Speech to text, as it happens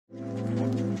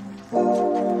To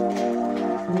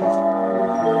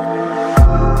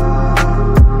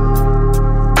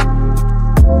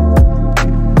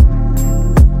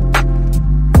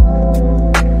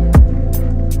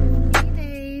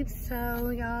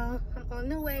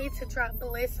drop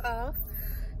Bliss off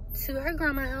to her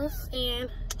grandma's house, and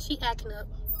she acting up.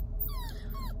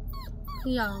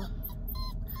 Y'all,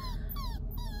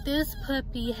 this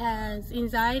puppy has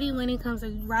anxiety when it comes to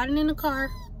riding in the car,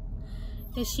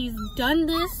 and she's done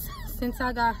this since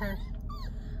I got her.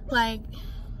 Like,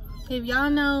 if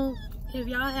y'all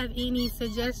have any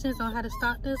suggestions on how to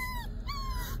stop this,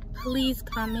 please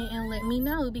comment and let me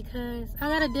know, because I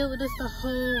gotta deal with this the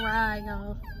whole ride,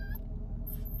 y'all.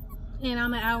 And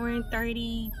I'm 1 hour and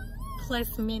 30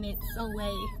 plus minutes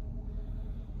away.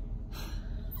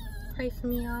 Pray for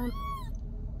me, y'all.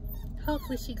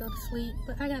 Hopefully she go to sleep,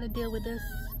 but I gotta deal with this.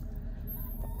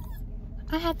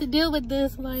 I have to deal with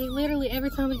this like literally every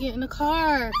time we get in the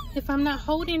car if I'm not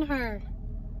holding her.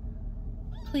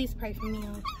 Please pray for me,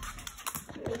 y'all.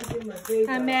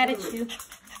 I'm mad at you.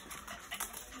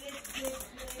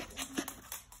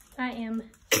 I am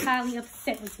highly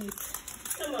upset with you.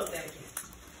 Come on, baby.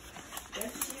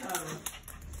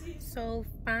 So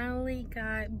finally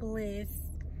got Bliss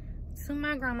to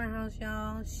my grandma's house,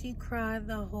 y'all. She cried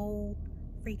the whole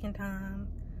freaking time,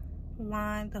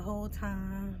 whined the whole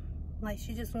time, like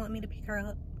she just wanted me to pick her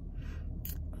up.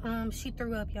 She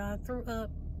threw up, y'all. Threw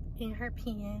up in her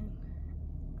pen.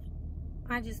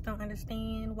 I just don't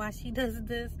understand why she does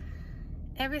this.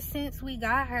 Ever since we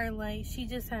got her, like, she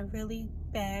just had really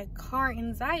bad car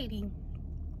anxiety,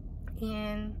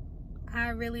 and I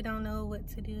really don't know what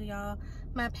to do, y'all.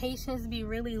 My patience be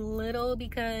really little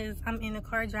because I'm in the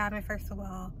car driving, first of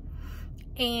all,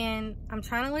 and I'm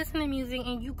trying to listen to music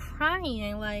and you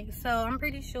crying, like, so I'm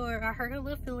pretty sure I hurt her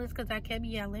little feelings because I kept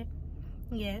yelling.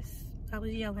 Yes, I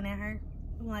was yelling at her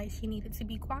like she needed to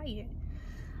be quiet,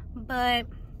 but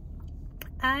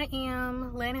I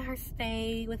am letting her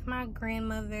stay with my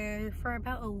grandmother for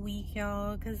about a week,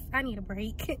 y'all, because I need a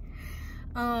break.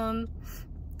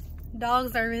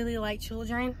 Dogs are really like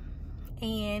children,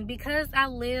 and because I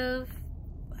live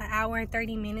 1 hour and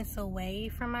 30 minutes away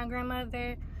from my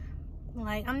grandmother,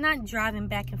 like, I'm not driving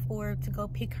back and forth to go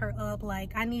pick her up.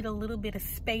 Like, I need a little bit of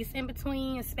space in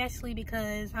between, especially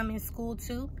because I'm in school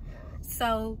too.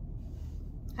 So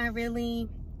I really,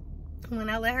 when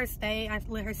I let her stay, I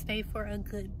let her stay for a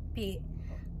good bit.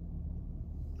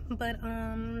 But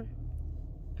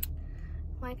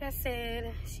like I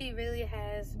said, she really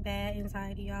has bad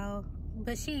anxiety, y'all.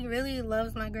 But she really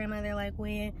loves my grandmother. Like,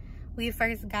 when we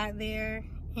first got there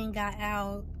and got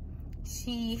out,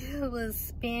 she was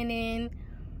spinning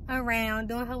around,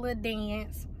 doing her little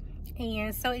dance,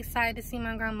 and so excited to see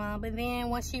my grandma. But then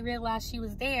once she realized she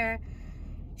was there,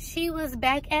 she was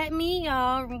back at me,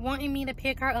 y'all, wanting me to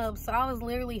pick her up. So I was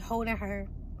literally holding her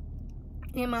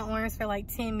in my arms for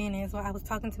like 10 minutes while I was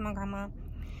talking to my grandma.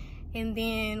 And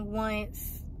then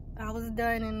once I was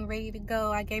done and ready to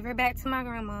go, I gave her back to my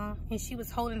grandma, and she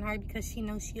was holding her because she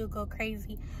knows she'll go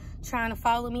crazy trying to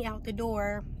follow me out the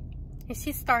door. And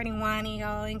she's starting whining,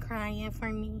 y'all, and crying for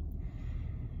me.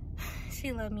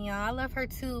 She love me, y'all. I love her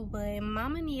too, but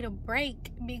mama need a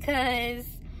break because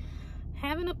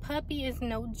having a puppy is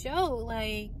no joke.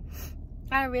 Like,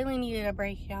 I really needed a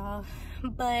break, y'all.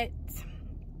 But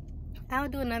I'll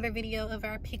do another video of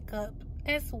our pickup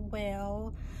as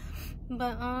well.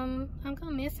 But I'm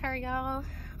gonna miss her, y'all.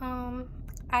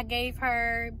 I gave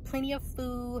her plenty of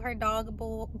food, her dog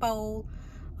bowl,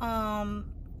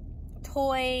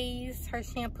 toys, her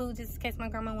shampoo, just in case my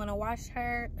grandma want to wash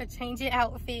her, a change of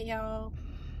outfit, y'all.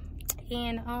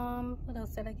 And what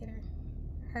else did I get her?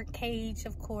 Her cage,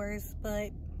 of course.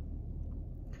 But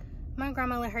my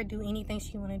grandma let her do anything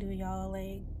she want to do, y'all.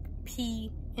 Like, pee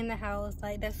in the house,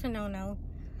 like, that's a no-no.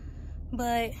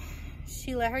 But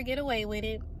she let her get away with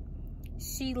it.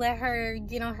 She let her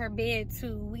get on her bed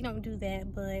too. We don't do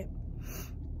that, but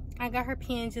I got her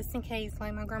pen just in case,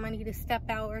 like, my grandma need to step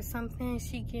out or something.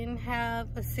 She can have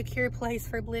a secure place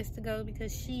for Bliss to go,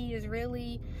 because she is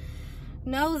really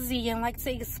nosy and likes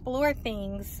to explore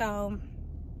things. So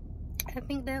I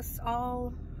think that's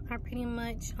all I pretty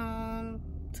much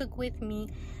took with me.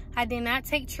 I did not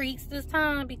take treats this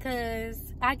time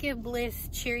because I give Bliss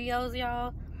Cheerios,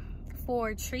 y'all,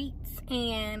 for treats,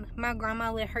 and my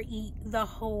grandma let her eat the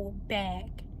whole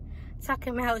bag.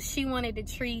 Talking about she wanted the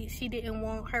treat, she didn't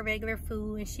want her regular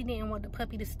food, and she didn't want the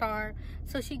puppy to starve,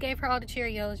 so she gave her all the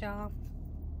Cheerios, y'all.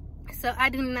 So I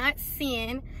do not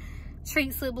send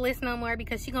treats with Bliss no more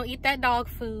because she gonna eat that dog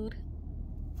food.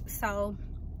 So,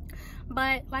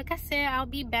 but like I said, I'll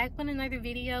be back with another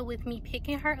video with me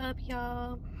picking her up,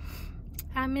 y'all.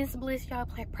 I miss Bliss, y'all.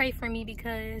 Pray for me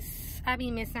because I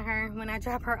be missing her when I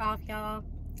drop her off, y'all.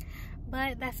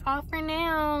 But that's all for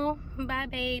now. Bye,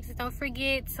 babes. Don't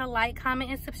forget to like,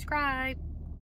 comment, and subscribe.